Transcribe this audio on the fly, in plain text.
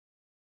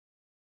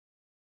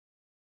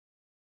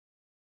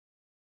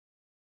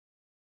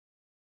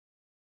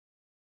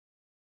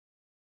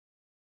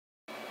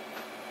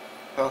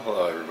Well,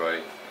 hello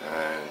everybody.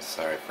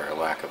 Sorry for a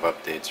lack of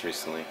updates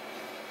recently.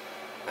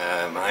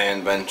 I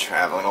have been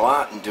traveling a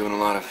lot and doing a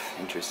lot of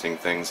interesting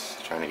things,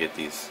 trying to get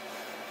these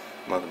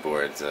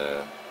motherboards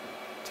to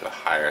a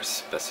higher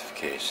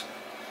specification.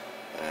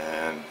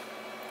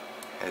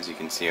 As you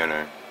can see on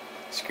our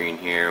screen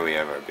here, we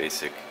have our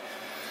basic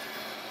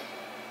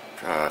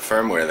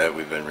firmware that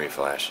we've been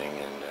reflashing,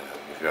 and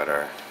we've got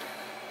our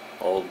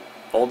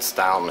old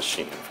style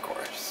machine, of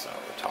course. So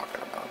we're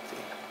talking about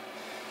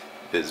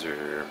the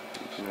Bizzer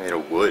made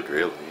of wood,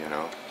 really, you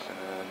know.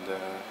 And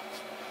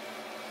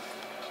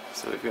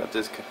so we've got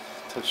this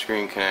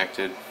touchscreen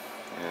connected,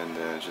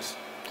 and just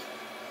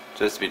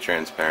to be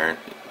transparent,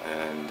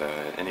 and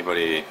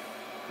anybody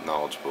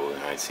knowledgeable in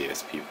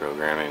ICSP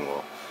programming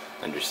will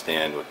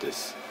understand what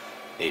this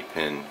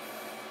 8-pin,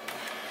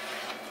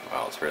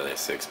 well, it's really a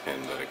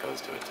 6-pin, but it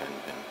goes to a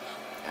 10-pin,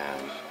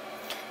 and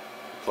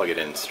plug it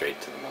in straight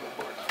to the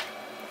motherboard.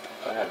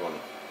 If I had one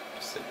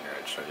just sitting here,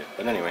 I'd show you.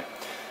 But anyway,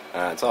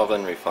 it's all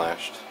been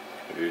reflashed.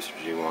 Producer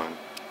G1.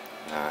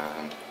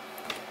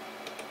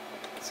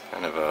 It's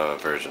kind of a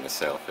version of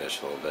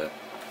Sailfish a little bit.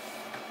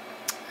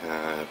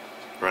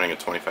 Running a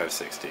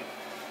 2560.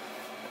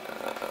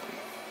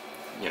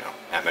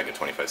 Atmega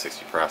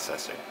 2560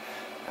 processor.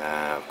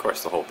 Of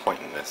course, the whole point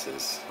in this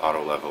is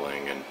auto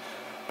leveling and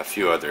a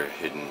few other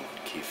hidden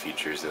key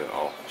features that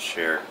I'll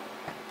share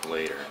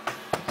later.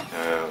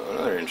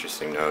 Another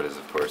interesting note is,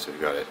 of course,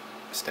 we've got it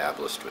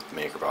established with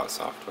Makerbot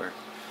software,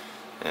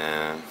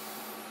 and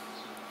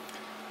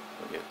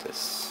we'll get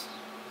this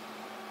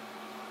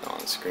on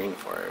screen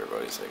for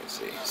everybody so you can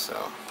see.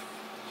 So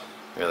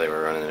really,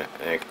 we're running an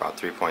Makerbot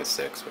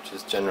 3.6, which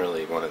is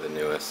generally one of the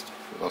newest,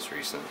 most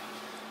recent,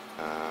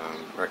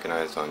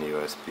 recognized on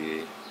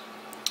USB.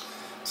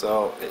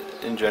 So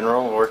in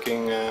general,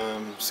 working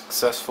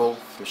successful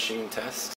machine tests.